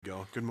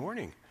Go. Good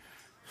morning.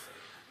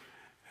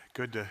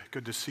 Good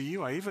to see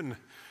you. I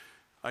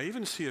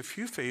even see a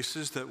few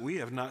faces that we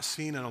have not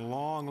seen in a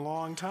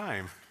long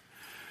time.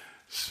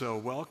 So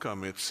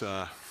welcome. It's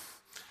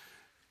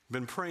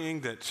been praying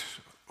that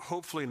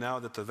hopefully now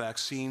that the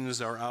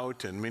vaccines are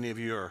out and many of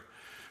you are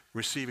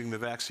receiving the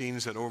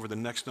vaccines, that over the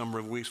next number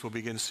of weeks we'll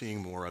begin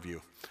seeing more of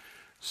you.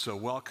 So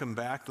welcome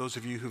back, those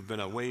of you who've been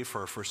away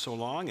for so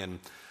long, and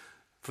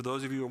for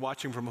those of you who are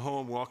watching from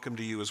home, welcome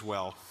to you as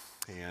well.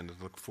 And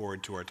look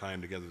forward to our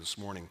time together this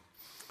morning.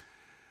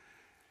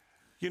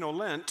 You know,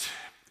 Lent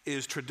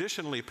is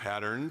traditionally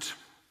patterned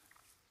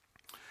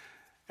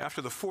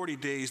after the 40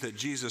 days that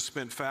Jesus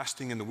spent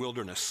fasting in the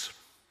wilderness.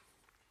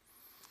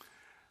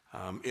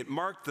 It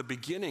marked the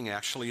beginning,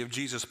 actually, of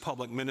Jesus'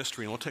 public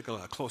ministry, and we'll take a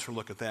closer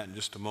look at that in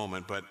just a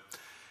moment. But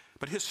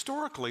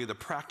historically, the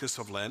practice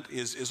of Lent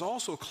is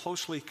also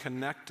closely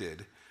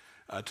connected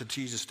to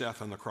Jesus'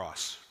 death on the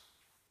cross.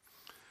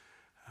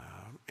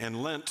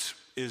 And Lent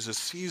is a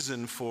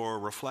season for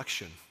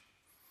reflection,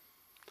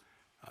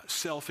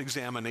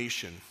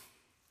 self-examination,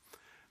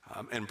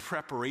 and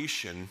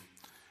preparation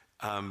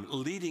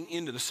leading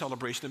into the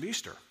celebration of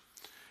Easter.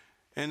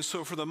 And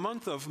so for the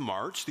month of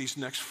March, these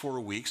next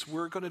 4 weeks,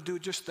 we're going to do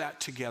just that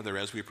together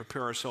as we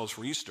prepare ourselves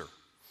for Easter.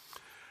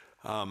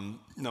 Now,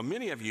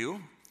 many of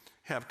you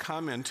have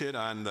commented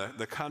on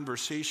the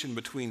conversation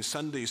between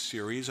Sunday's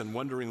series and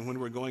wondering when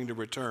we're going to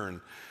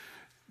return.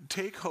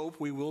 Take hope,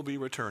 we will be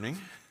returning.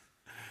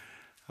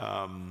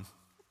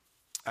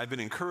 I've been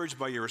encouraged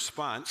by your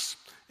response,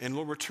 and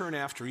we'll return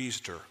after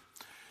Easter.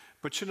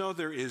 But you know,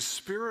 there is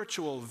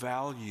spiritual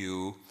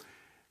value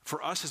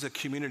for us as a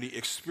community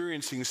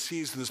experiencing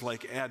seasons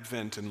like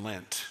Advent and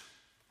Lent.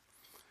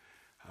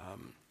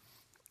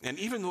 And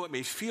even though it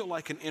may feel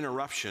like an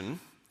interruption,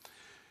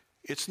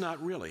 it's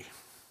not really.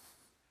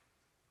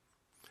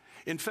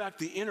 In fact,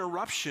 the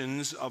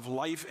interruptions of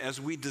life as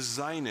we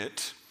design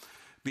it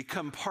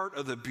become part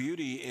of the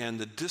beauty and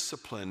the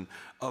discipline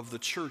of the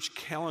church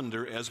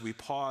calendar as we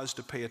pause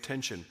to pay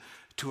attention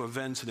to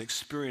events and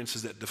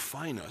experiences that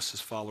define us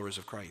as followers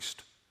of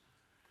Christ.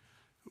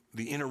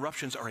 The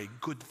interruptions are a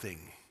good thing.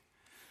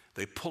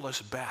 They pull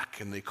us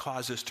back and they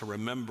cause us to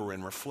remember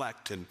and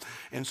reflect.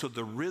 And so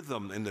the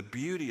rhythm and the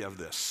beauty of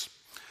this.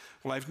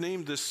 Well, I've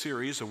named this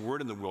series A Word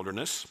in the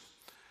Wilderness.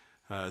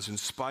 It's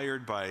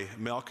inspired by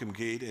Malcolm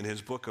Gade in his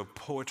book of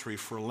Poetry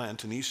for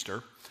Lent and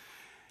Easter.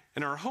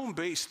 And our home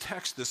base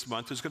text this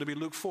month is going to be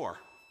Luke 4,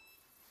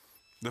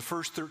 the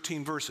first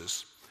 13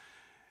 verses.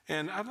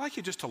 And I'd like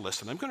you just to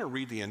listen. I'm going to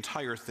read the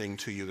entire thing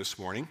to you this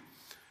morning.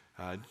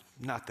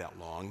 Not that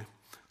long,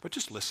 but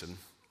just listen.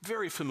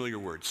 Very familiar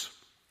words.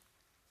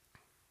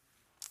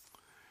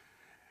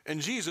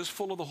 And Jesus,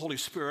 full of the Holy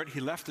Spirit, he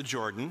left the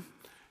Jordan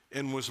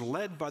and was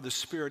led by the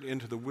Spirit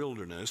into the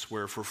wilderness,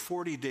 where for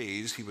 40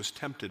 days he was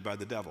tempted by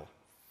the devil.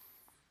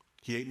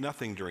 He ate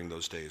nothing during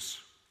those days.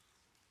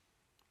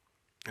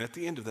 And at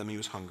the end of them, he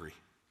was hungry.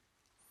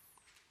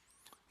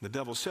 The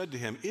devil said to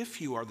him,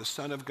 "If you are the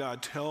Son of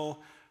God, tell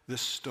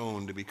this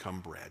stone to become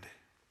bread."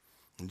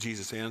 And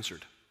Jesus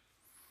answered,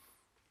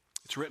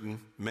 "It's written,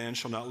 man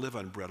shall not live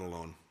on bread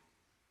alone."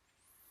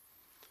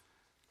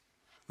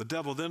 The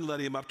devil then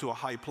led him up to a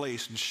high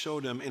place and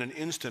showed him in an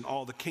instant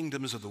all the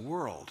kingdoms of the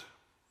world.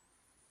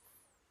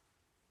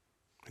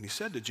 And he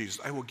said to Jesus,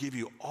 "I will give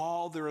you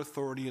all their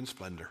authority and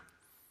splendor.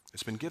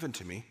 It's been given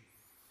to me,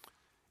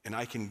 and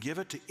I can give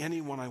it to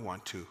anyone I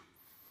want to.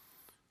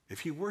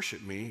 If you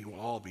worship me, it will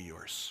all be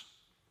yours."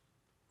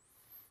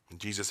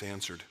 And Jesus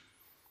answered,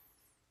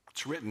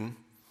 "It's written,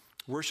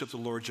 worship the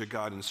Lord your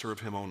God and serve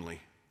him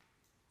only."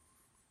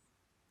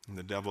 And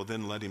the devil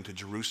then led him to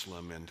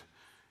Jerusalem and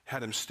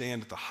had him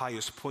stand at the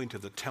highest point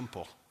of the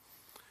temple.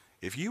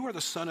 "If you are the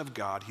Son of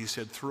God," he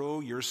said, "throw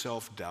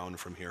yourself down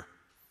from here.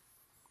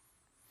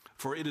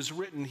 For it is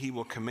written, he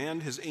will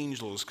command his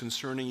angels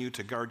concerning you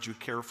to guard you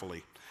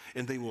carefully,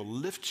 and they will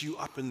lift you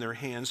up in their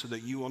hands so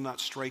that you will not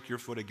strike your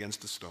foot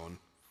against a stone."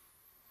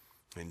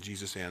 And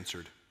Jesus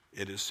answered,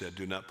 "It is said,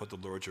 do not put the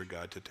Lord your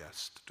God to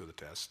the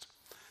test."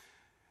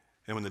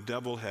 And when the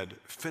devil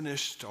had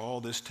finished all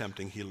this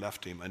tempting, he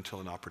left him until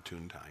an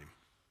opportune time.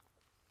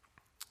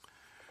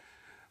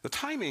 The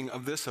timing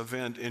of this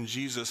event in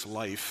Jesus'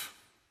 life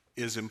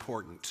is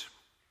important.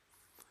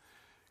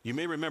 You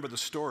may remember the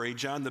story.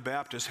 John the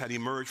Baptist had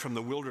emerged from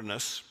the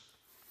wilderness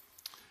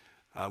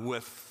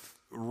with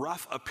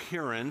rough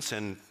appearance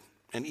and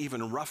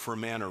even rougher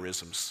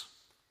mannerisms,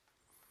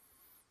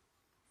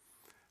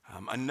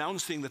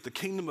 announcing that the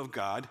kingdom of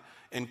God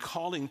and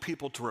calling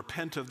people to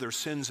repent of their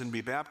sins and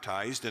be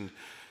baptized. And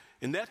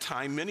in that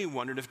time, many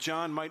wondered if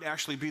John might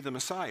actually be the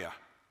Messiah.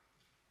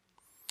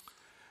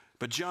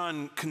 But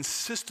John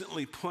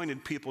consistently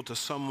pointed people to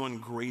someone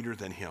greater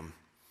than him.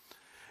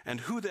 And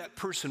who that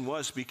person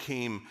was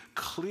became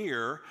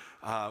clear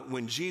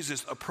when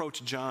Jesus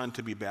approached John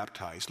to be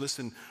baptized.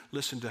 Listen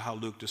to how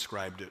Luke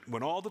described it.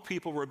 When all the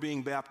people were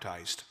being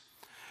baptized,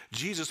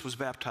 Jesus was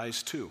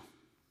baptized too.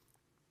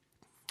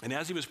 And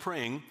as he was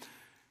praying,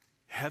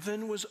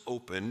 heaven was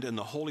opened and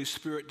the Holy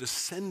Spirit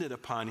descended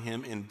upon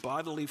him in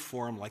bodily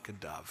form like a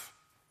dove.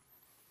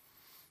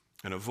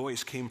 And a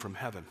voice came from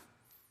heaven.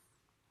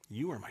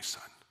 You are my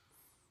son,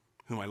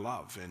 whom I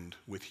love, and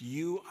with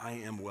you I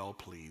am well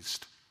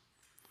pleased.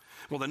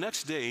 Well, the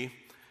next day,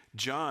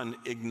 John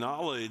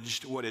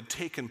acknowledged what had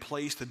taken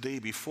place the day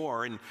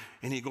before, and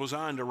he goes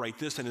on to write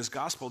this in his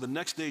gospel. The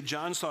next day,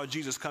 John saw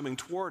Jesus coming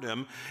toward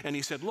him, and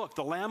he said, "Look,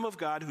 the Lamb of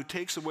God who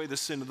takes away the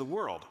sin of the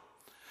world.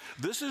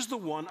 This is the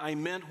one I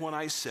meant when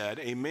I said,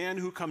 a man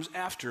who comes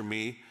after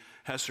me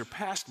has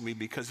surpassed me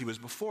because he was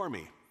before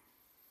me."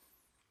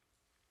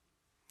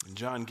 And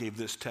John gave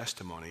this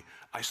testimony: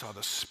 "I saw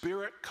the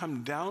Spirit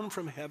come down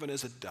from heaven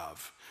as a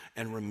dove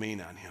and remain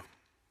on him.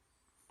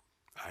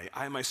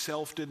 I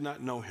myself did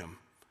not know him,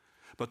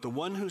 but the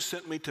one who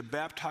sent me to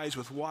baptize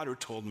with water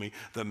told me,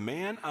 the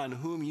man on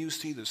whom you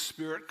see the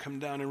Spirit come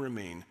down and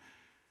remain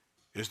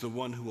is the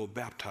one who will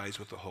baptize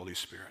with the Holy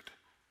Spirit.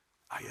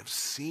 I have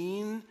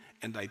seen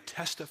and I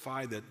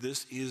testify that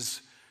this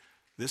is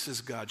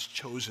God's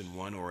chosen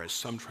one," or as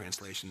some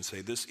translations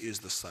say, this is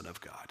the Son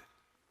of God.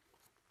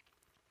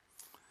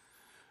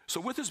 So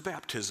with his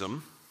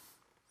baptism,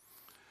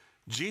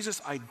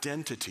 Jesus'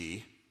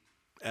 identity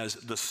as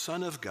the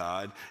Son of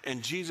God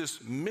and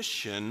Jesus'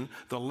 mission,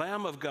 the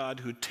Lamb of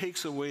God who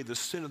takes away the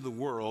sin of the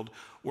world,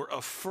 were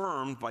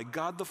affirmed by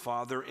God the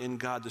Father and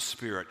God the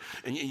Spirit.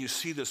 And you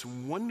see this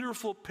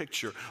wonderful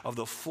picture of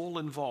the full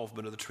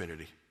involvement of the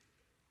Trinity.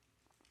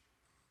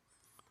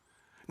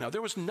 Now,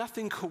 there was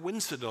nothing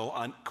coincidental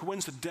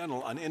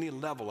on any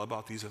level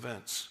about these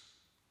events.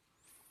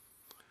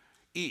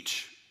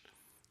 Each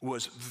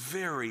was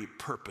very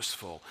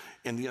purposeful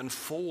in the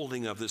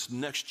unfolding of this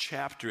next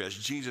chapter as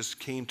Jesus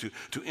came to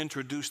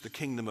introduce the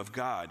kingdom of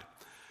God.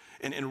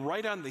 And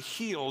right on the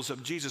heels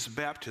of Jesus'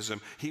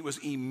 baptism, he was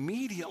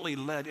immediately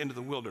led into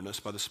the wilderness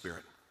by the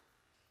Spirit.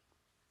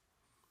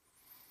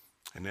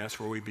 And that's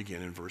where we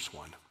begin in verse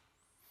 1.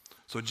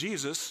 So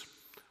Jesus,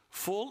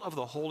 full of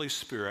the Holy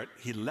Spirit,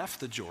 he left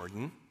the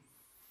Jordan,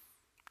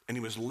 and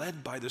he was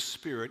led by the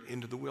Spirit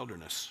into the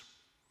wilderness.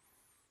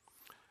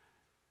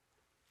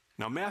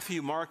 Now,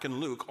 Matthew, Mark, and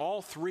Luke,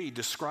 all three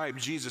describe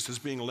Jesus as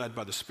being led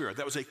by the Spirit.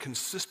 That was a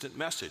consistent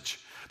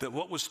message, that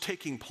what was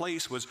taking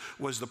place was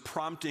the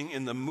prompting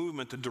and the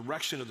movement, the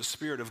direction of the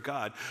Spirit of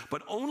God.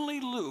 But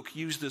only Luke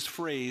used this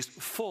phrase,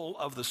 full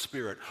of the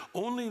Spirit.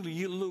 Only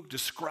Luke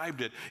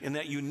described it in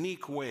that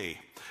unique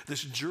way.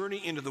 This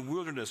journey into the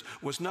wilderness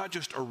was not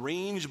just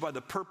arranged by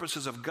the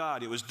purposes of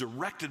God, it was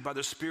directed by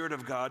the Spirit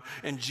of God,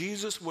 and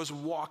Jesus was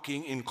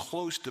walking in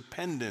close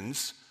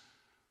dependence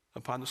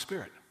upon the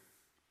Spirit.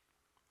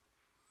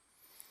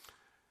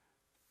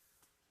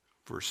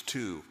 Verse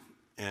 2,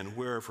 and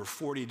where for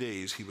 40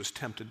 days he was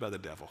tempted by the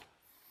devil.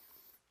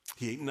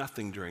 He ate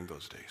nothing during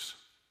those days.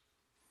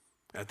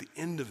 At the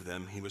end of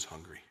them, he was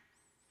hungry.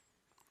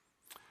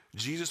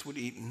 Jesus would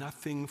eat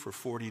nothing for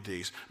 40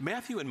 days.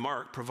 Matthew and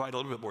Mark provide a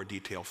little bit more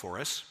detail for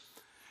us.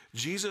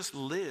 Jesus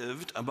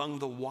lived among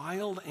the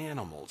wild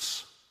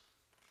animals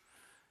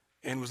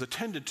and was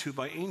attended to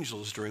by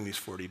angels during these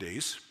 40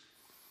 days.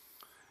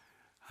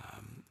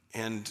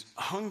 And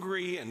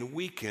hungry and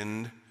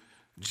weakened,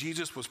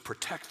 Jesus was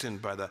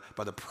protected by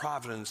the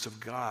providence of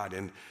God.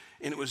 And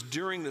it was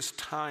during this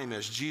time,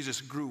 as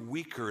Jesus grew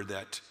weaker,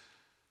 that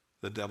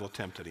the devil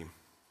tempted him.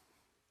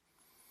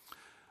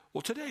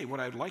 Well, today, what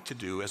I'd like to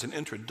do as an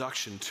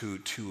introduction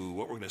to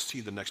what we're going to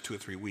see the next 2 or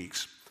 3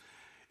 weeks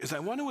is I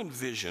want to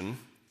envision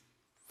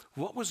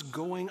what was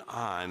going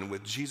on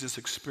with Jesus'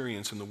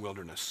 experience in the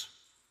wilderness.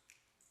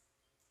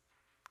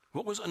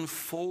 What was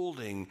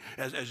unfolding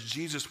as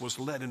Jesus was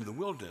led into the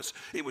wilderness?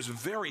 It was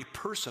very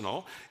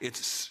personal.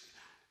 It's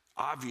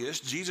obvious.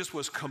 Jesus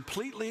was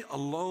completely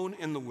alone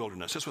in the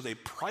wilderness. This was a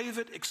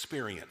private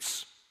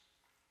experience.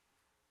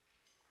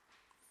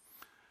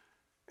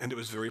 And it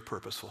was very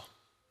purposeful.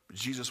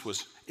 Jesus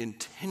was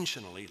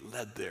intentionally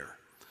led there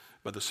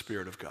by the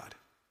Spirit of God.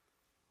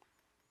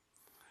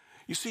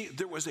 You see,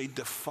 there was a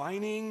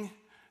defining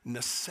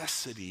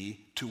necessity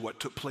to what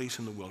took place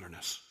in the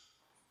wilderness.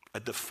 A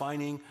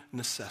defining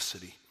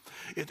necessity.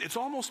 It's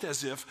almost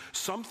as if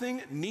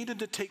something needed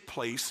to take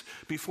place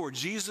before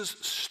Jesus'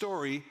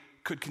 story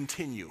could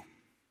continue.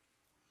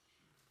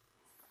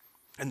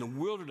 And the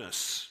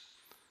wilderness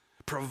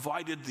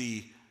provided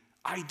the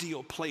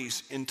ideal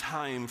place in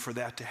time for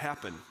that to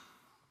happen.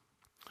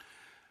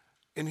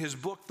 In his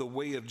book, The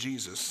Way of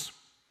Jesus,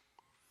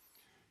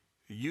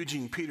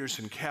 Eugene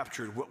Peterson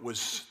captured what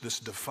was this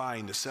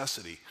defining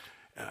necessity.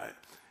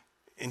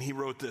 And he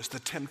wrote this: the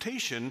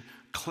temptation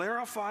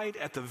clarified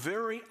at the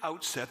very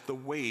outset the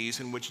ways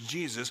in which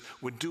Jesus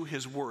would do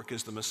his work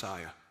as the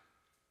Messiah.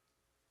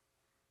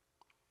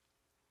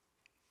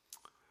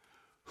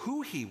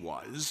 Who he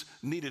was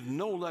needed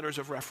no letters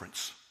of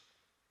reference.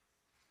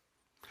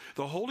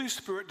 The Holy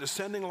Spirit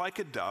descending like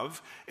a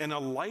dove and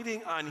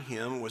alighting on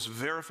him was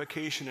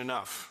verification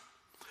enough.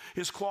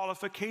 His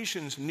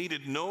qualifications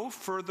needed no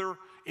further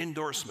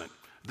endorsement.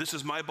 This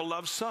is my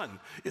beloved Son.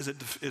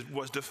 It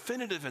was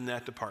definitive in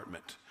that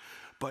department.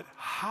 But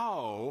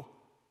how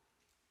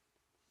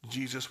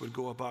Jesus would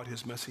go about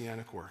his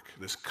messianic work,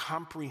 this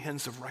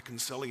comprehensive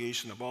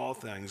reconciliation of all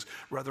things,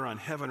 whether on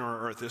heaven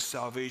or earth, this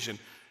salvation,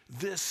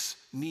 This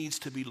needs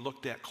to be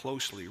looked at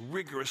closely,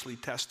 rigorously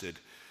tested,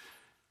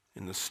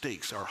 and the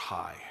stakes are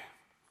high,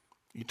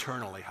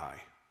 eternally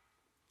high.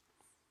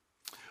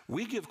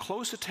 We give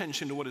close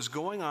attention to what is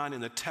going on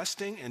in the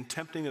testing and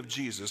tempting of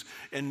Jesus,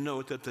 and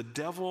note that the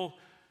devil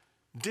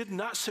did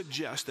not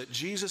suggest that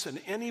Jesus in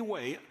any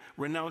way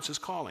renounce his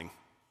calling.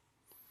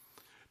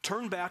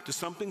 Turn back to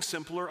something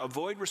simpler,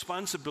 avoid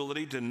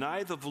responsibility,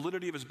 deny the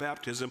validity of his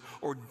baptism,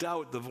 or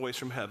doubt the voice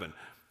from heaven.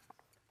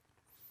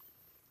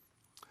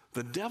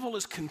 The devil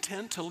is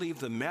content to leave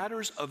the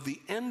matters of the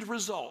end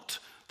result,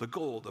 the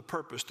goal, the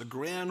purpose, the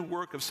grand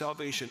work of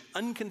salvation,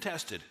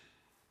 uncontested.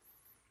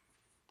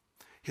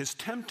 His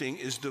tempting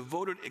is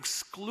devoted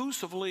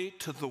exclusively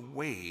to the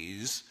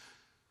ways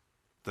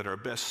that are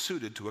best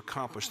suited to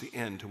accomplish the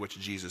end to which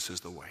Jesus is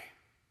the way.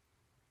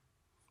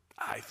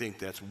 I think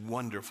that's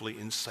wonderfully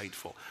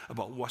insightful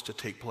about what's to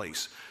take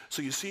place.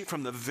 So you see,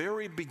 from the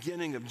very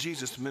beginning of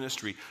Jesus'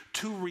 ministry,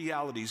 two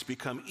realities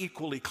become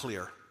equally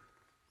clear.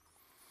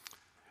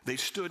 They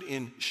stood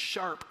in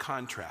sharp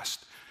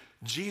contrast,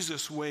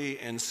 Jesus' way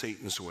and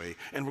Satan's way.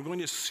 And we're going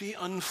to see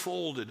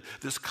unfolded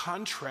this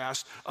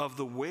contrast of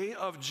the way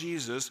of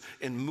Jesus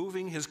in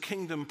moving his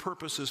kingdom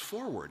purposes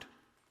forward.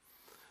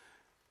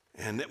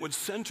 And that would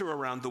center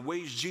around the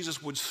ways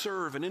Jesus would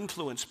serve and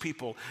influence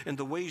people, and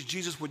the ways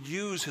Jesus would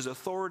use his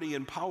authority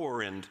and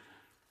power. And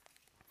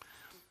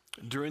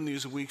during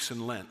these weeks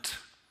in Lent,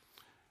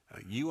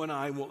 you and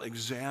I will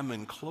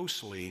examine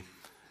closely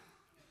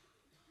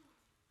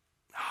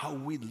how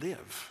we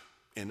live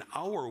in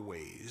our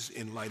ways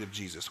in light of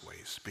Jesus'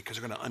 ways, because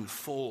they're going to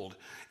unfold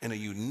in a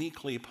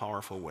uniquely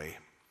powerful way.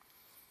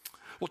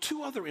 Well,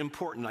 two other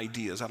important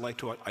ideas I'd like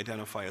to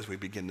identify as we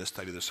begin this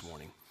study this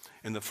morning.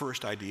 And the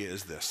first idea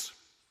is this: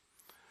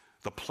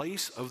 the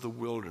place of the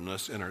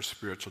wilderness in our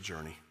spiritual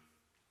journey.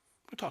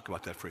 We'll talk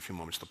about that for a few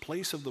moments. The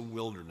place of the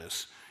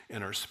wilderness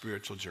in our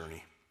spiritual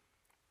journey.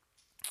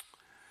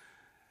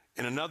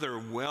 In another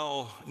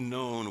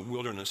well-known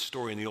wilderness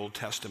story in the Old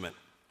Testament,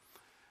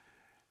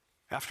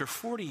 after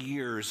 40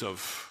 years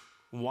of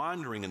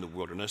wandering in the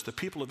wilderness, the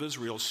people of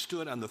Israel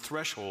stood on the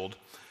threshold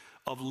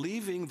of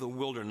leaving the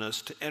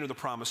wilderness to enter the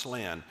promised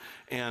land.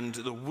 And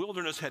the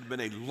wilderness had been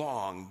a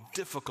long,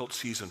 difficult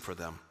season for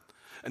them.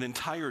 An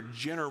entire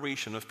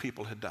generation of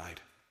people had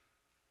died.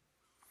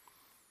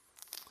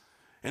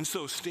 And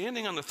so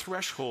standing on the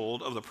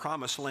threshold of the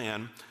promised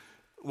land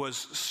was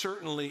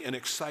certainly an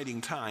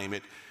exciting time.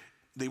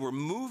 They were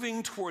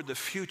moving toward the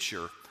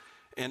future,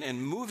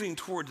 and moving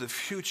toward the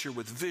future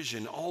with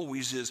vision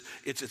always is,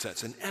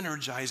 it's an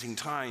energizing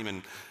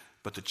time.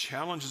 But the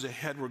challenges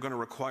ahead were going to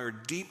require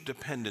deep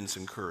dependence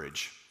and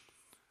courage.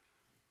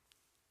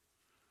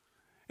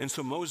 And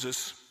so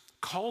Moses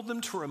called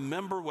them to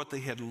remember what they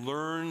had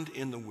learned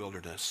in the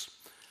wilderness.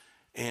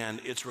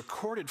 And it's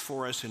recorded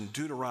for us in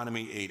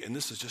Deuteronomy 8. And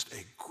this is just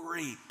a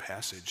great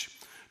passage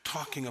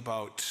talking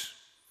about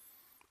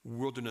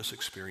wilderness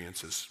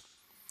experiences.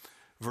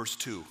 Verse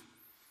 2.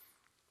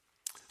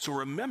 So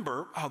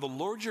remember how the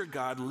Lord your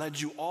God led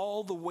you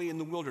all the way in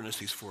the wilderness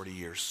these 40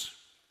 years.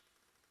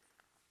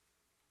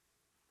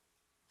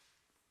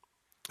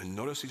 And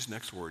notice these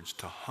next words: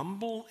 to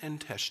humble and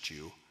test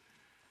you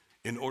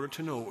in order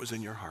to know what was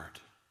in your heart,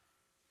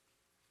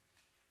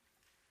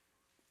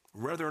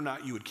 whether or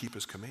not you would keep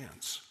his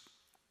commands.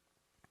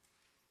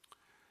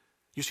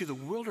 You see, the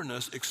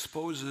wilderness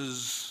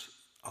exposes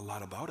a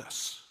lot about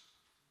us.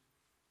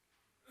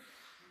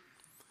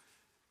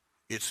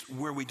 It's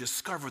where we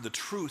discover the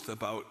truth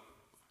about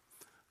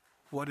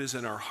what is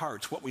in our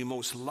hearts, what we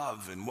most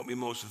love and what we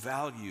most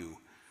value.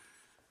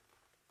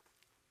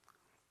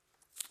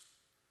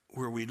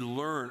 Where we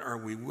learn, are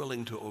we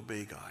willing to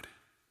obey God?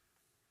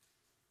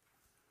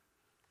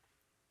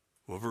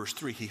 Well, verse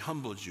 3, he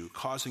humbled you,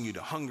 causing you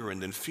to hunger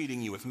and then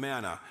feeding you with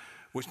manna,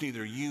 which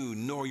neither you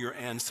nor your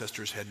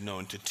ancestors had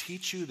known, to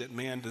teach you that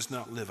man does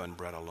not live on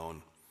bread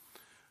alone.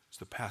 It's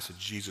the passage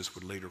Jesus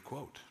would later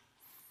quote.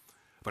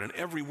 But in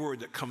every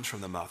word that comes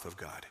from the mouth of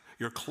God.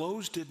 Your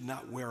clothes did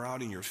not wear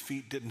out and your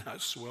feet did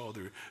not swell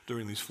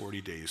during these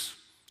 40 days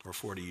or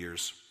 40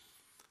 years.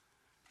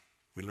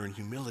 We learn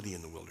humility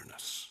in the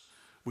wilderness.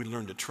 We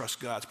learn to trust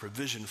God's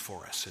provision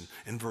for us. And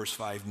in verse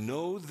 5,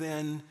 know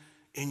then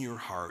in your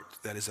heart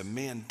that as a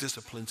man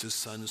disciplines his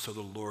son, so the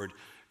Lord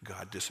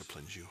God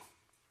disciplines you.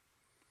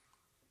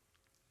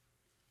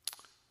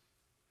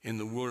 In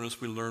the wilderness,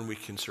 we learn we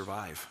can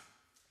survive.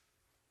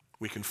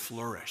 We can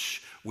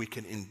flourish. We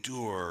can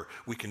endure.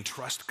 We can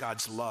trust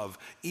God's love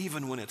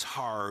even when it's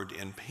hard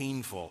and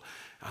painful.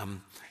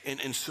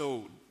 And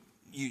so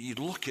you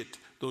look at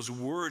those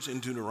words in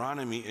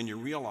Deuteronomy and you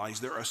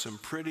realize there are some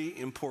pretty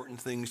important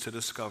things to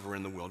discover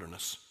in the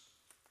wilderness.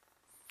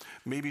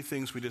 Maybe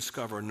things we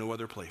discover in no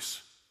other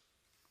place.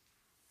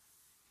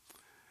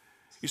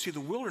 You see,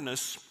 the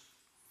wilderness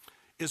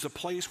is a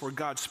place where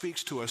God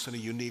speaks to us in a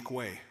unique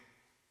way,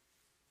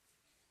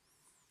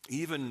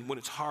 even when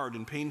it's hard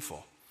and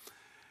painful.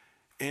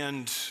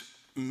 And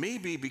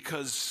maybe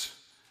because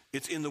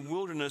it's in the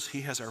wilderness,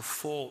 he has our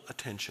full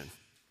attention.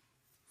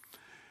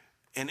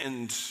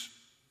 And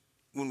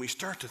when we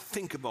start to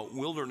think about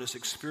wilderness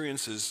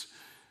experiences,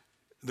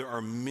 there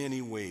are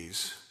many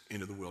ways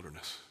into the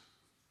wilderness.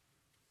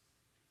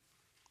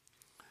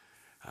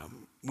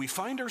 We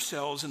find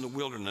ourselves in the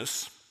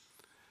wilderness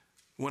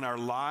when our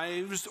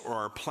lives or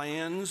our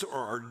plans or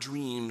our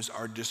dreams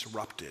are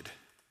disrupted,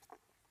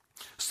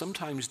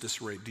 sometimes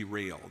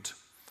derailed,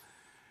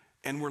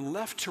 and we're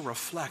left to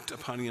reflect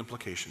upon the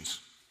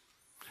implications.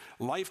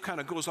 Life kind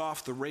of goes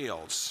off the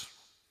rails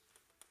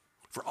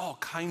for all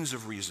kinds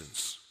of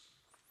reasons.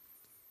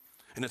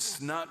 And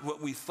it's not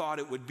what we thought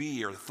it would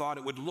be or thought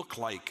it would look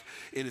like,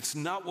 and it's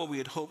not what we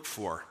had hoped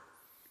for.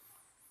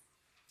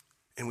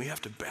 And we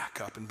have to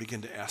back up and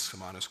begin to ask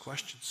some honest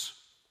questions.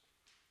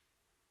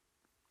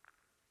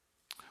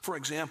 For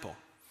example,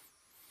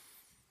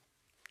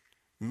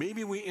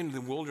 maybe we enter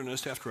the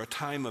wilderness after a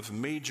time of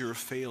major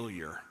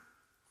failure,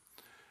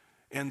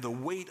 and the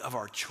weight of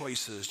our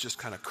choices just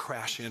kind of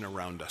crash in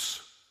around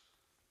us.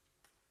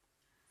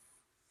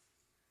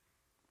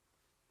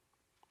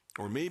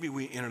 Or maybe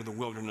we enter the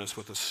wilderness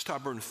with a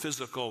stubborn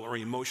physical or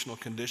emotional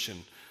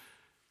condition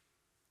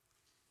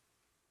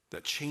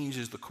that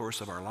changes the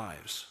course of our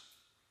lives.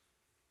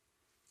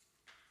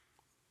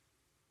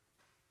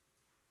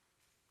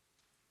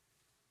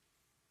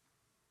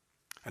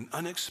 An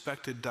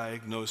unexpected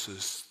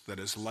diagnosis that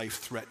is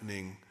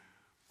life-threatening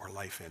or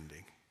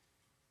life-ending.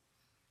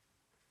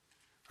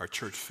 Our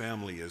church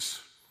family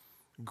is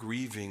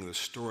grieving the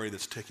story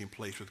that's taking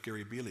place with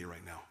Gary Bealey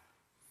right now.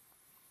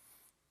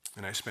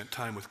 And I spent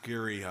time with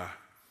Gary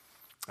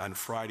on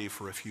Friday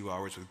for a few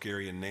hours with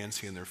Gary and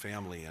Nancy and their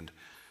family.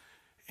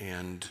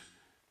 And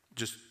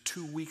just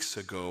 2 weeks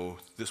ago,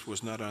 this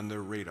was not on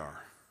their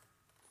radar.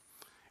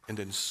 And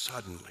then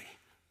suddenly,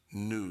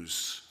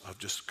 news of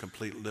just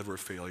complete liver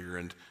failure,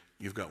 and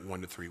you've got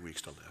 1 to 3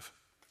 weeks to live.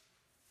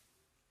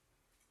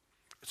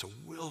 It's a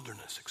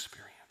wilderness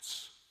experience.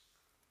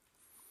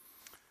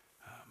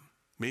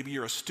 Maybe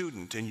you're a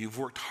student and you've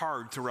worked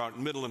hard throughout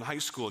middle and high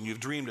school and you've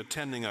dreamed of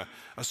attending a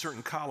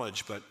certain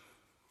college, but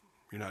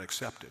you're not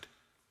accepted.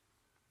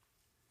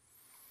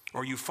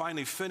 Or you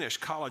finally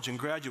finished college and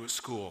graduate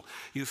school.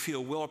 You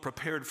feel well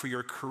prepared for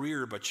your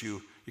career, but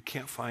you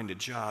can't find a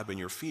job in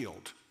your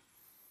field.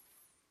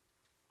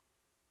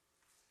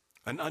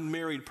 An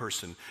unmarried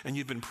person, and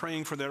you've been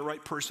praying for that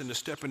right person to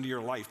step into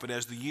your life, but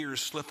as the years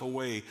slip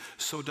away,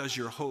 so does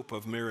your hope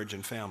of marriage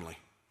and family.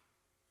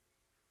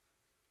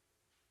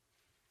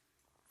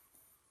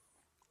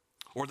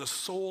 Or the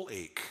soul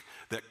ache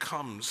that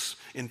comes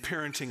in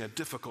parenting a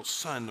difficult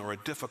son or a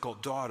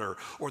difficult daughter,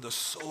 or the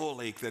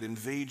soul ache that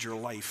invades your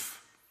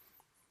life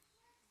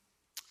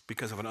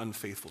because of an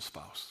unfaithful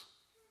spouse.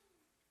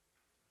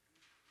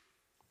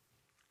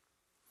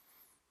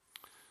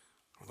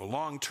 Or the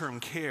long-term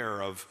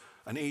care of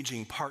an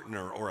aging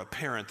partner or a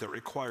parent that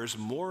requires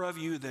more of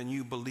you than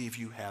you believe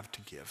you have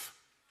to give.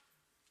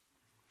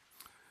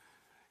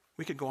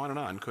 We could go on and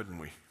on, couldn't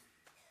we?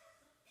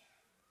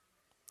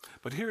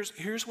 But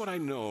here's what I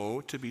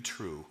know to be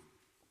true.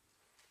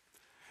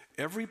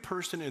 Every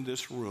person in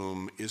this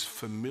room is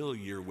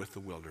familiar with the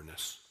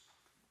wilderness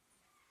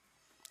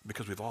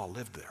because we've all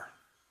lived there.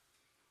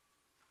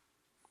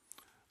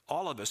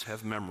 All of us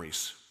have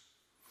memories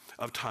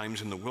of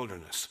times in the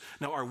wilderness.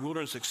 Now, our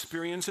wilderness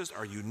experiences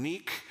are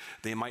unique.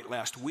 They might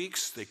last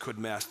weeks, they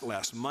could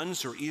last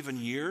months or even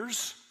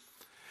years.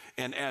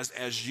 And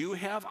as you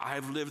have,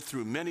 I've lived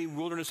through many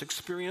wilderness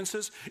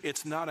experiences.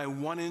 It's not a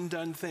one and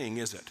done thing,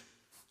 is it?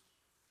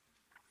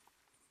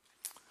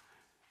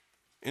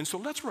 And so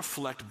let's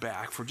reflect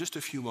back for just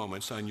a few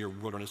moments on your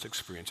wilderness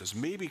experiences.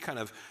 Maybe kind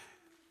of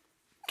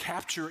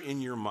capture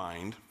in your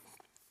mind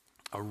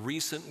a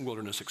recent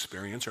wilderness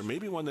experience, or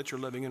maybe one that you're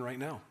living in right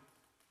now.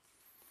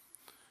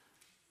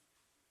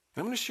 And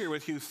I'm going to share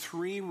with you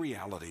 3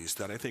 realities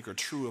that I think are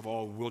true of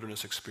all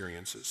wilderness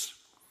experiences.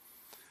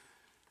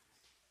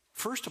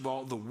 First of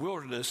all, the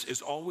wilderness is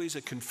always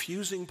a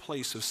confusing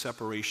place of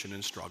separation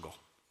and struggle.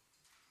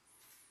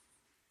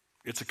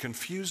 It's a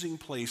confusing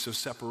place of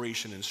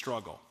separation and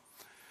struggle.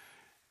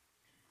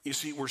 You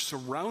see, we're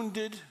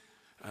surrounded,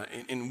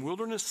 in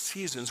wilderness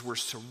seasons, we're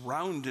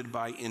surrounded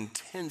by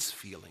intense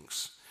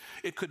feelings.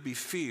 It could be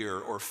fear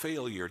or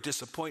failure,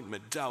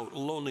 disappointment, doubt,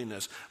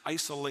 loneliness,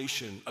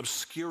 isolation,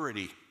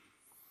 obscurity.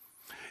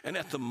 And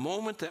at the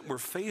moment that we're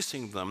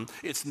facing them,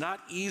 it's not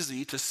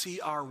easy to see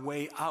our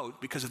way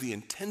out because of the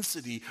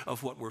intensity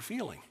of what we're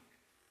feeling.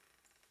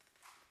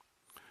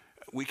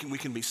 We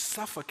can be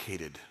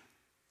suffocated.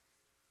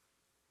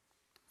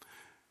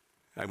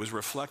 I was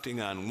reflecting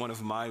on one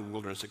of my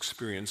wilderness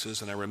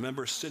experiences, and I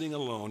remember sitting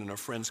alone in a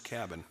friend's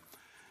cabin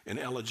in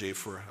Ellijay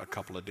for a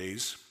couple of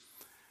days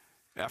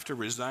after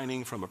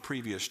resigning from a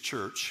previous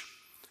church.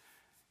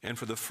 And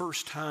for the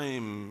first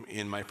time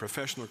in my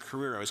professional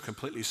career, I was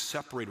completely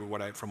separated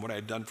from what I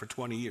had done for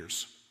 20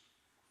 years.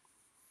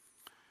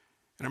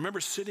 And I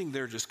remember sitting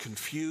there just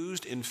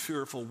confused and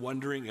fearful,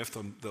 wondering if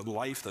the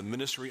life, the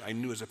ministry I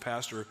knew as a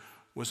pastor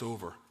was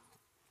over.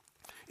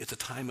 It's a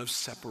time of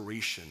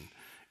separation.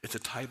 It's a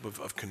type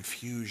of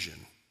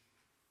confusion.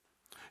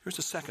 Here's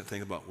the second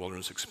thing about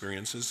wilderness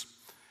experiences.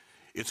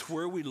 It's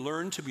where we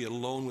learn to be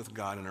alone with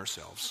God and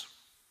ourselves.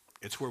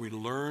 It's where we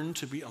learn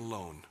to be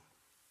alone.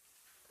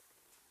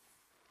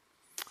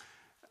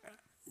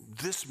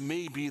 This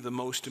may be the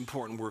most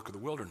important work of the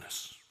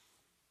wilderness.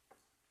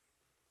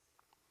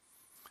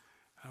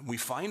 We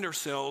find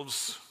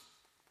ourselves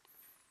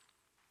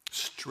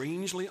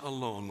strangely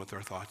alone with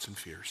our thoughts and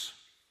fears.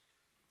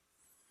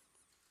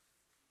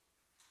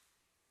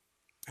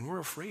 And we're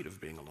afraid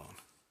of being alone.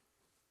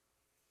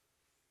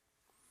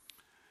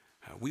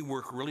 We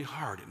work really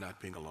hard at not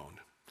being alone.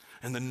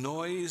 And the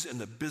noise and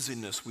the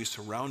busyness we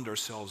surround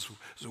ourselves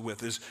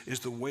with is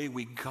the way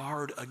we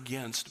guard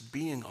against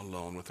being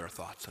alone with our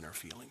thoughts and our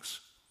feelings.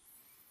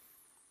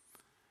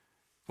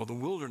 Well, the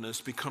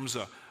wilderness becomes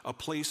a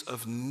place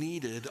of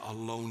needed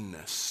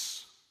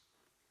aloneness,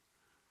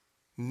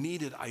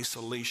 needed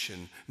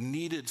isolation,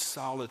 needed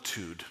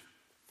solitude.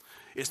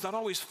 It's not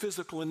always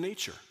physical in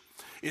nature.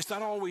 It's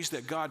not always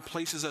that God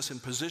places us in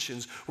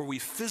positions where we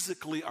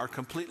physically are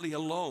completely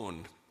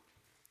alone.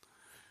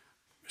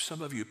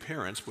 Some of you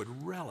parents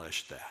would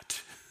relish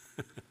that.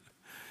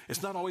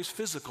 It's not always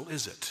physical,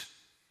 is it?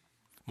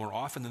 More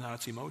often than not,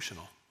 it's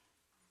emotional.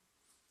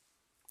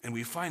 And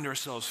we find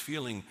ourselves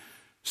feeling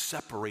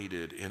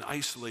separated and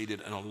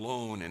isolated and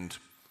alone, and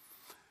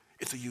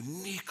it's a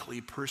uniquely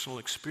personal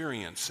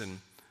experience, and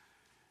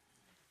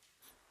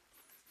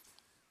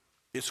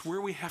it's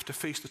where we have to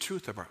face the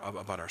truth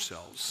about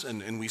ourselves.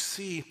 And we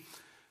see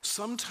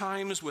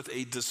sometimes with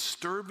a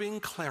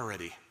disturbing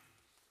clarity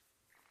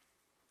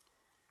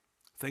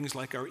things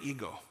like our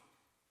ego,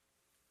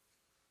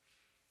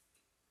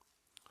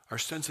 our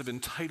sense of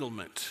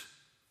entitlement,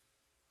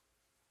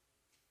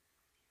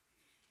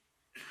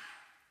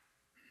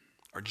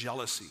 our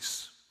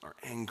jealousies, our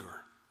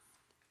anger,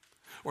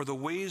 or the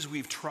ways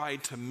we've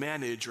tried to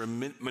manage or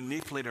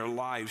manipulate our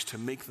lives to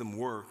make them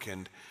work,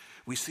 and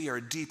we see our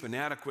deep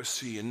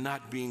inadequacy in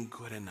not being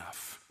good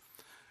enough.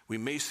 We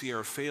may see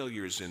our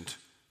failures and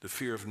the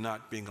fear of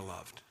not being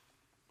loved.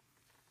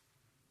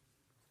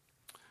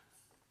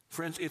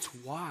 Friends, it's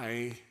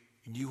why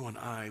you and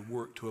I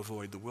work to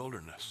avoid the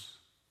wilderness.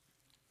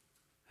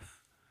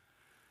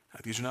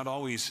 These are not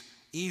always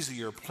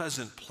easy or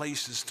pleasant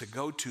places to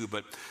go to,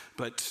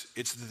 but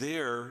it's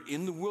there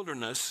in the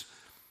wilderness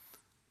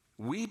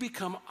we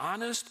become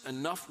honest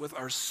enough with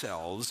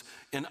ourselves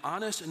and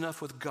honest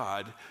enough with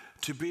God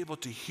to be able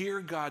to hear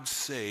God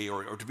say,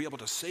 or to be able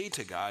to say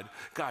to God,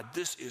 God,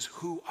 this is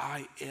who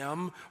I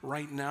am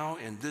right now,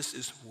 and this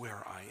is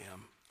where I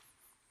am.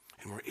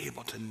 And we're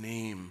able to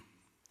name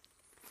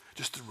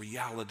just the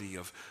reality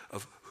of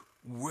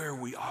where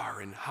we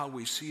are and how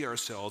we see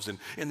ourselves. And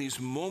in these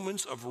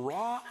moments of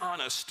raw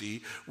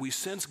honesty, we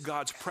sense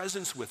God's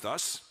presence with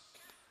us,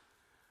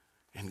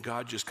 and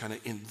God just kind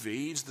of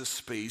invades the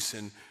space,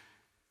 and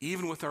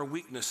even with our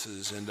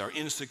weaknesses and our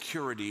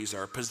insecurities,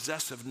 our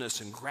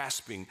possessiveness and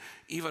grasping,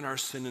 even our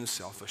sin and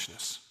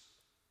selfishness.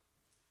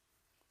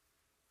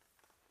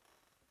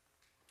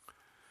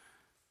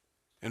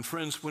 And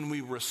friends, when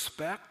we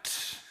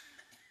respect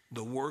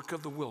the work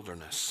of the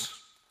wilderness,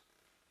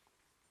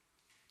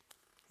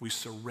 we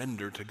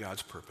surrender to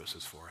God's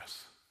purposes for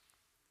us.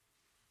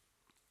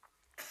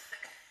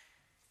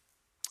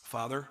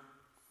 Father,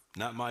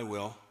 not my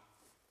will,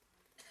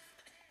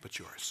 but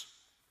yours.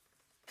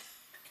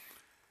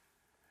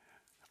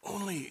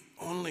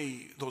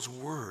 Only those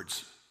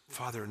words,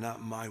 Father,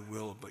 not my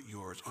will, but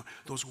yours.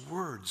 Those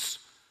words,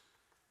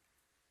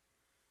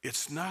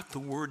 it's not the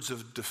words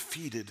of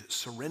defeated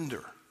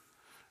surrender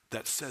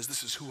that says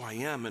this is who I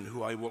am and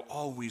who I will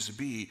always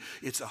be.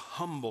 It's a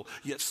humble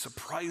yet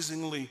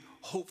surprisingly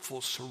hopeful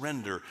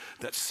surrender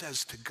that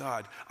says to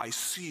God, I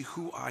see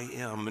who I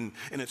am, and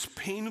it's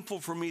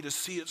painful for me to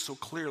see it so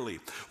clearly.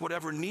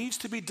 Whatever needs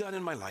to be done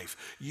in my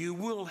life, you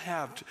will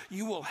have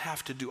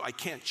to do. I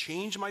can't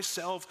change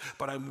myself,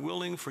 but I'm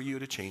willing for you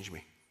to change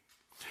me.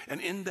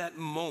 And in that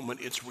moment,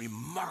 it's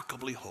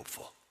remarkably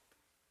hopeful,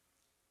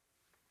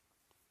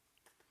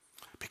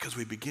 because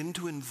we begin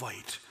to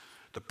invite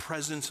the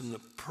presence and the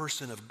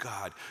person of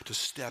God to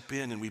step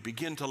in, and we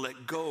begin to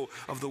let go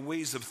of the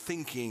ways of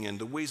thinking and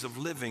the ways of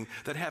living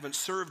that haven't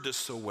served us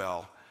so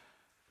well,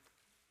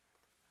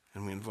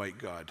 and we invite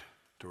God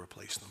to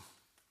replace them.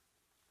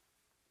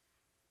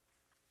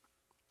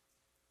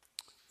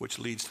 Which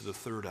leads to the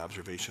third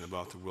observation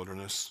about the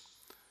wilderness.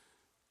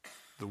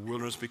 The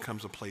wilderness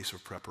becomes a place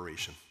of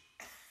preparation.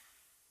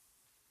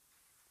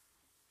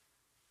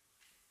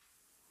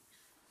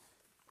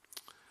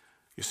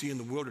 You see, in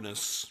the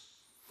wilderness,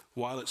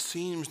 while it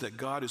seems that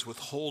God is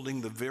withholding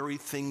the very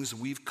things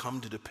we've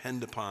come to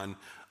depend upon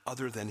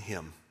other than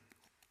Him,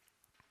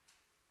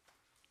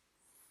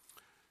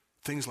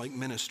 things like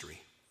ministry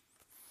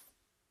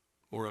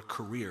or a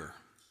career,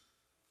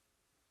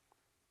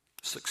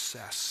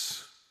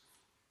 success,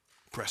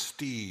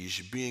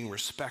 prestige, being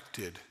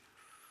respected,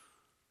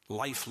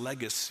 life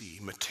legacy,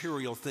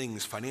 material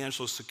things,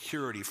 financial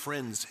security,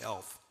 friends,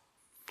 health,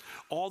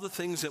 all the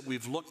things that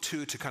we've looked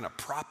to kind of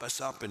prop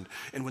us up, and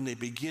when they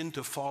begin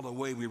to fall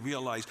away, we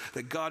realize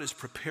that God is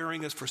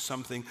preparing us for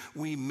something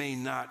we may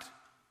not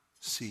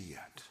see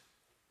yet.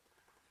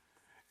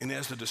 And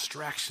as the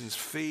distractions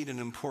fade in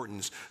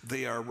importance,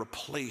 they are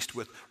replaced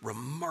with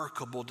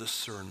remarkable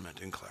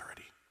discernment and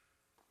clarity.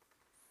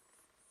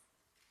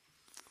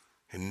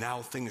 And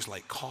now things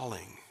like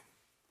calling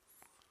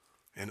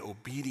and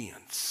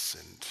obedience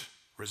and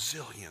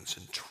resilience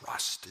and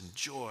trust and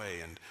joy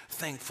and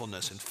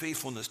thankfulness and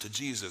faithfulness to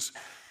Jesus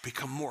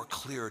become more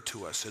clear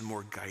to us and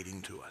more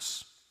guiding to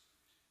us.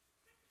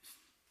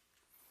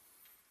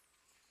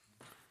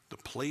 The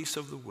place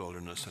of the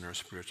wilderness in our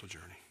spiritual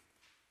journey.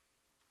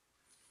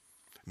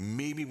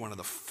 Maybe one of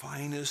the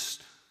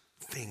finest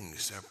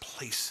things or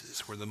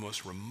places where the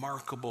most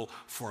remarkable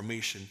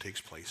formation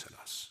takes place in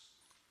us.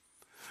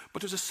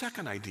 But there's a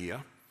second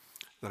idea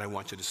that I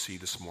want you to see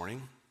this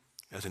morning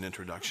as an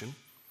introduction.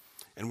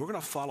 And we're going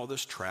to follow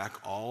this track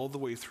all the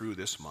way through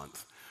this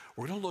month.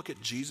 We're going to look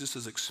at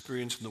Jesus'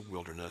 experience in the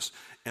wilderness,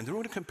 and then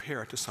we're going to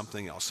compare it to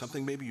something else,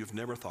 something maybe you've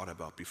never thought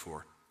about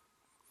before.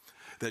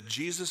 That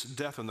Jesus'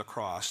 death on the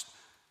cross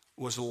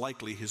was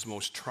likely his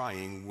most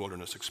trying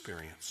wilderness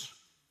experience.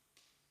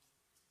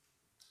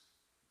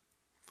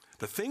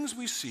 The things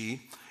we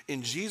see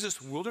in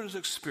Jesus' wilderness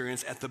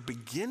experience at the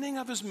beginning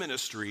of his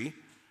ministry,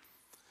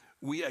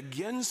 we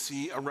again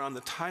see around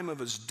the time of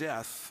his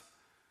death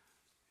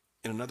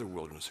in another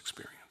wilderness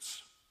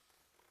experience.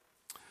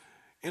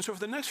 And so for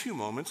the next few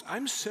moments,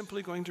 I'm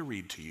simply going to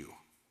read to you.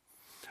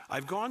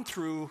 I've gone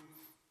through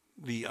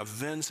the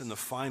events in the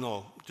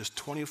final just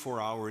 24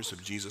 hours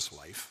of Jesus'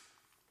 life.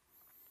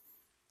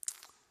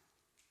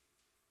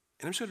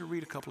 And I'm just going to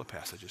read a couple of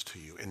passages to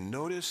you and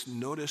notice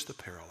the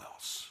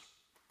parallels.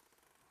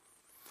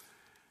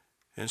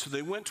 And so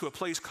they went to a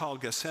place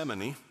called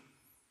Gethsemane.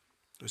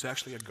 It was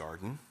actually a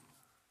garden.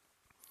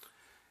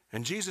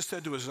 And Jesus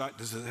said to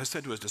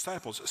his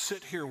disciples,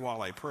 "Sit here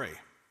while I pray."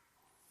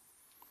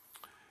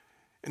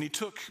 And he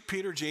took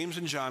Peter, James,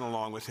 and John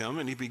along with him,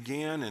 and he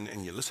began,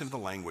 and you listen to the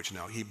language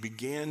now, he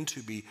began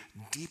to be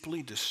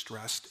deeply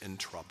distressed and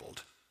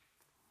troubled.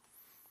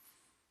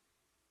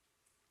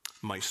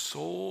 "My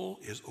soul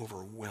is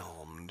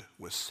overwhelmed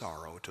with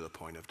sorrow to the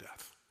point of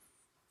death."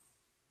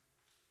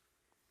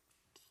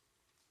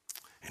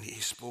 And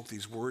he spoke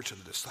these words to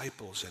the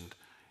disciples,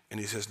 and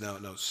he says,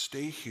 now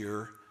stay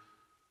here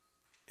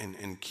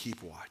and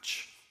keep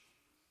watch.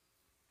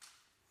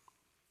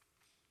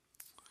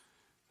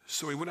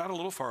 So he went out a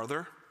little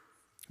farther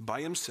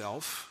by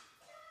himself,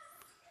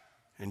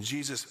 and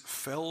Jesus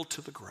fell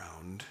to the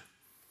ground,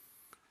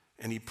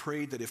 and he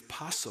prayed that if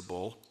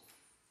possible,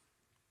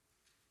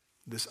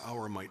 this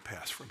hour might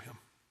pass from him.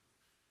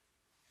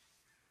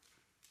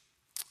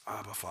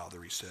 "Abba,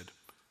 Father," he said,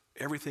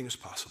 "everything is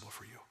possible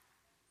for you.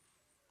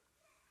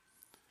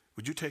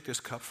 Would you take this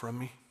cup from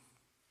me?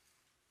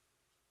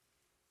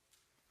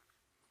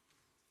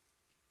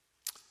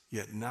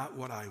 Yet not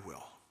what I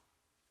will,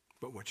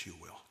 but what you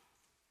will."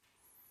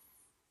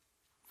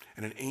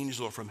 And an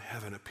angel from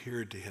heaven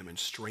appeared to him and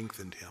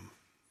strengthened him.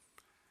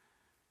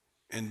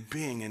 And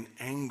being in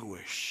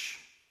anguish,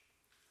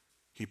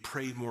 he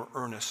prayed more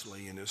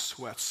earnestly, and his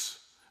sweat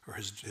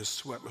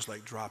was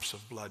like drops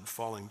of blood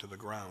falling to the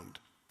ground.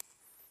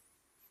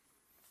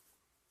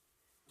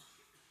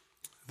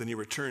 Then he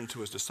returned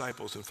to his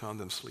disciples and found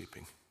them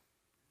sleeping.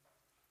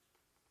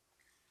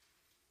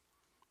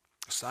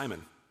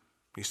 "Simon,"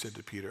 he said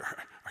to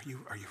Peter, are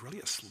you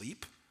really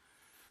asleep?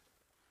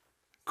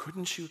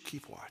 Couldn't you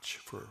keep watch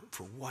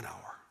for 1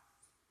 hour?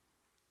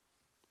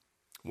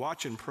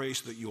 Watch and pray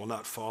so that you will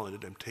not fall into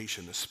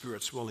temptation. The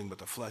spirit's willing, but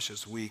the flesh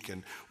is weak."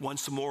 And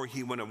once more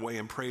he went away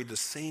and prayed the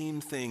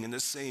same thing in the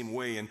same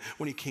way. And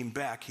when he came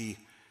back, he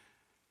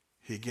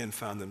again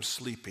found them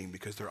sleeping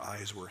because their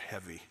eyes were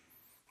heavy.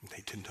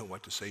 They didn't know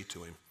what to say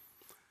to him.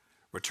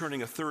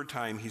 Returning a third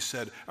time, he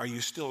said, "Are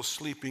you still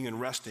sleeping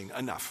and resting?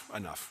 Enough.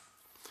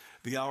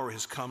 The hour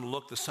has come.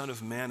 Look, the Son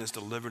of Man is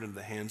delivered into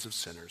the hands of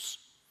sinners,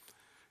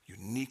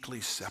 uniquely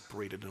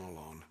separated and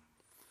alone."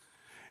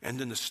 And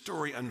then the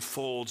story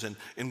unfolds, and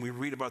we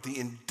read about the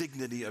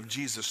indignity of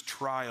Jesus'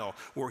 trial,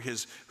 where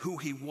who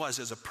he was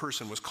as a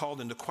person was called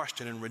into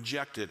question and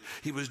rejected.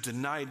 He was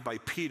denied by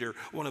Peter,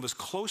 one of his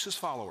closest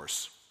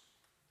followers.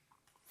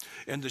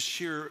 And the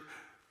sheer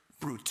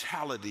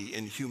brutality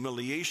and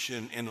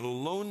humiliation and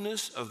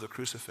aloneness of the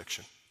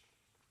crucifixion.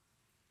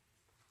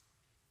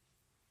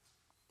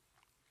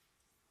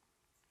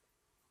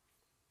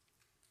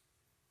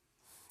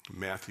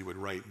 Matthew would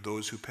write,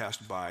 "Those who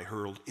passed by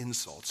hurled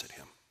insults at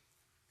him,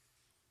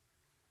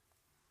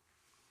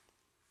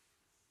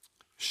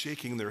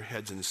 shaking their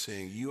heads and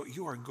saying,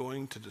 you are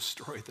going to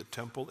destroy the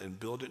temple and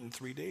build it in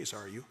 3 days,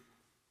 are you?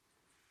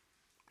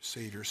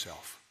 Save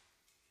yourself.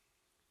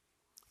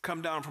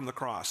 Come down from the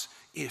cross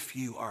if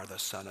you are the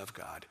Son of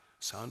God."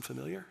 Sound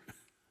familiar?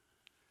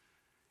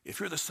 If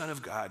you're the Son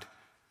of God,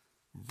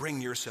 bring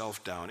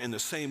yourself down. In the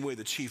same way,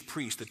 the chief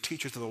priests, the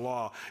teachers of the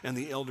law, and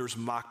the elders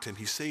mocked him.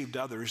 He saved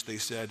others, they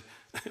said,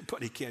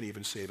 but he can't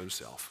even save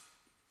himself.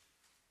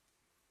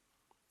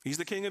 He's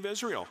the King of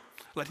Israel.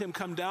 Let him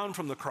come down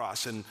from the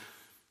cross, and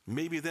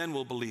maybe then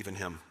we'll believe in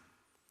him.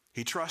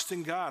 He trusts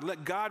in God.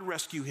 Let God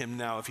rescue him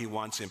now if he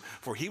wants him.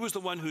 For he was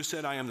the one who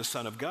said, "I am the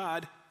Son of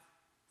God."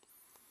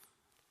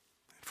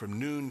 from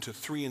noon to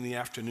 3 in the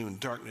afternoon,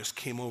 darkness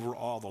came over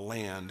all the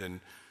land, and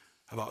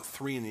about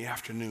 3 in the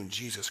afternoon,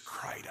 Jesus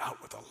cried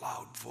out with a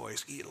loud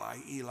voice, Eli,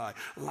 Eli,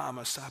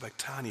 lama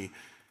sabachthani,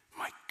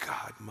 my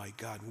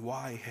God,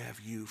 why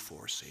have you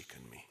forsaken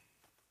me?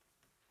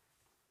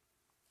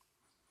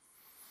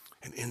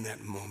 And in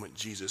that moment,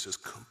 Jesus is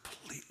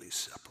completely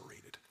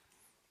separated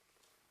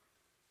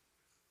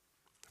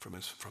from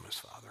his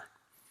Father.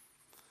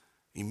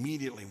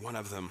 Immediately, one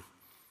of them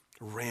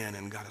ran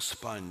and got a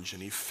sponge,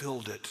 and he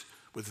filled it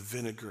with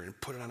vinegar and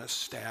put it on a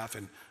staff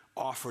and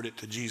offered it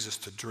to Jesus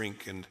to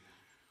drink. And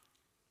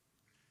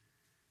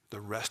the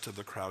rest of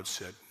the crowd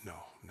said, no,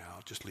 now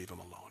just leave him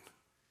alone.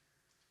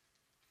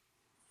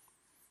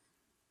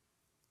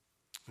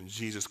 And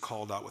Jesus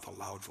called out with a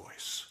loud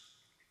voice,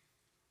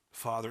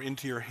 Father,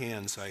 into your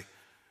hands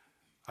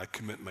I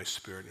commit my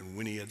spirit. And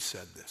when he had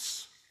said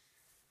this,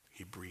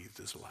 he breathed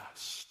his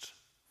last.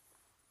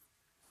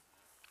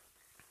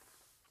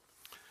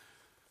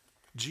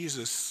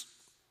 Jesus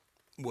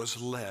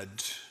was led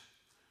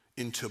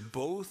into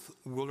both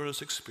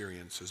wilderness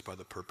experiences by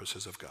the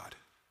purposes of God,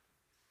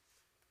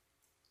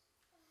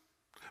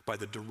 by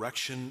the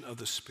direction of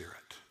the Spirit.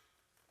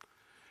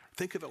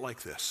 Think of it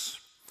like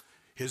this.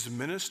 His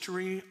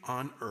ministry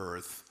on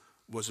earth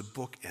was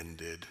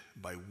bookended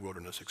by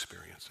wilderness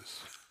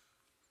experiences.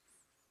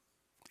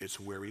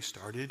 It's where he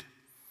started,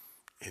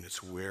 and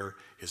it's where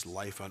his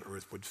life on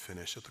earth would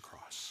finish at the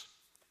cross.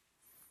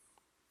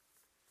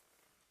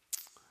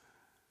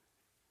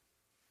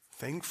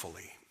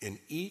 Thankfully, in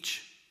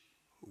each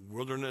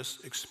wilderness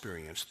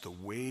experience, the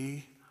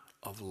way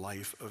of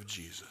life of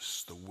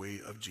Jesus, the way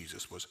of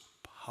Jesus was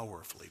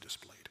powerfully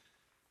displayed.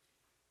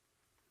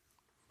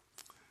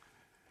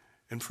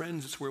 And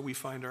friends, it's where we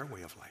find our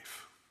way of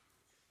life.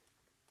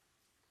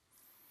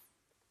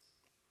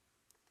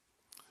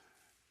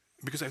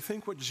 Because I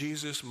think what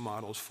Jesus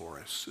models for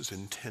us is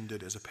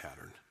intended as a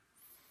pattern.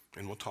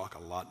 And we'll talk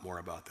a lot more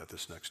about that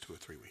this next 2 or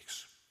 3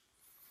 weeks.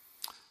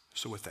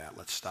 So with that,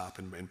 let's stop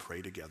and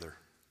pray together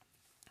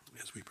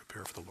as we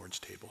prepare for the Lord's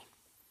table.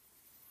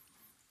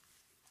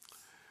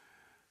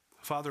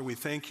 Father, we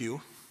thank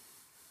you.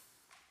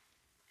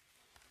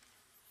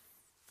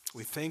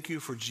 We thank you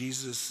for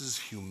Jesus'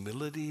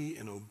 humility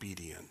and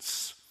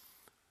obedience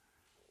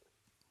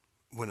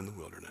when in the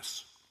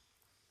wilderness.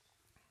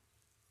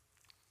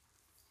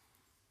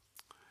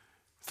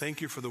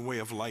 Thank you for the way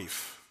of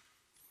life,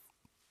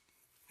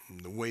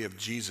 the way of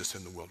Jesus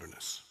in the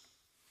wilderness.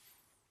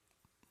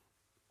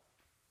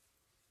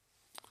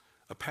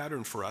 A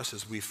pattern for us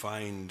as we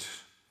find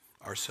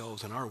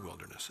ourselves in our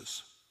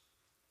wildernesses.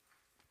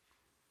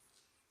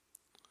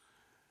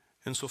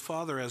 And so,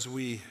 Father, as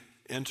we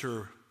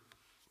enter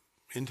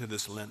into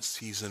this Lent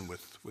season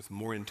with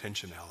more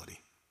intentionality,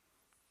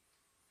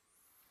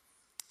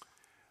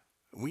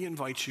 we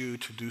invite you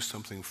to do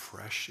something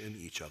fresh in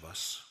each of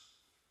us,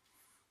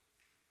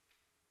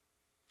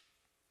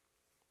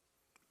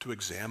 to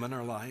examine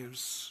our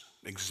lives,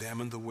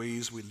 examine the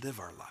ways we live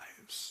our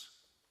lives.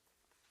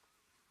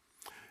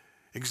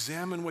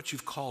 Examine what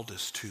you've called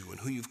us to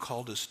and who you've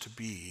called us to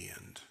be,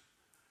 and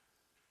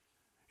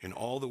in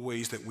all the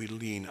ways that we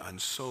lean on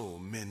so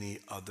many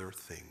other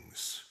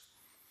things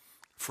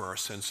for our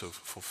sense of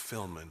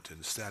fulfillment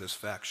and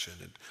satisfaction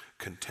and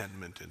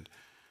contentment.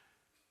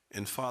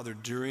 And Father,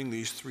 during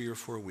these 3 or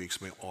 4 weeks,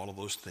 may all of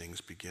those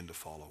things begin to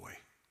fall away.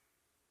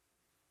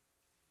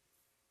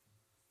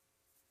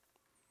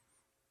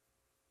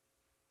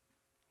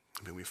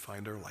 May we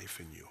find our life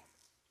in you.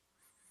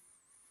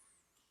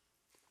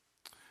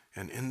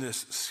 And in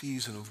this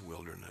season of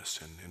wilderness,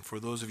 and for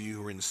those of you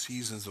who are in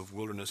seasons of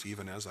wilderness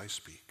even as I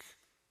speak,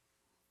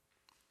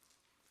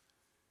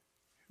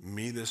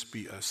 may this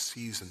be a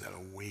season that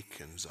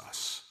awakens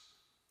us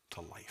to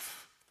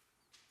life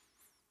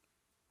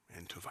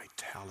and to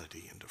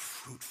vitality and to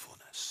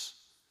fruitfulness.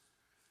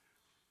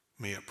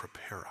 May it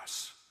prepare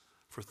us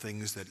for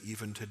things that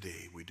even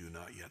today we do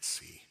not yet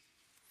see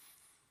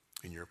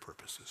in your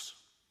purposes.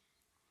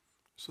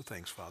 So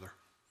thanks, Father.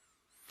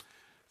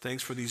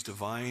 Thanks for these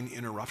divine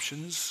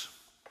interruptions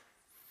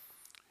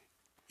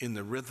in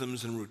the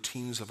rhythms and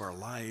routines of our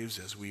lives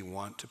as we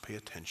want to pay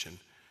attention,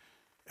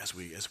 as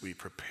we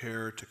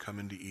prepare to come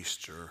into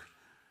Easter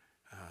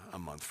a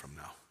month from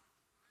now.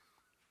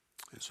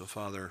 And so,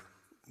 Father,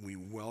 we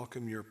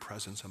welcome your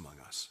presence among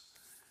us.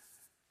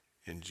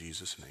 In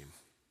Jesus' name,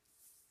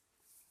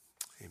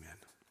 amen.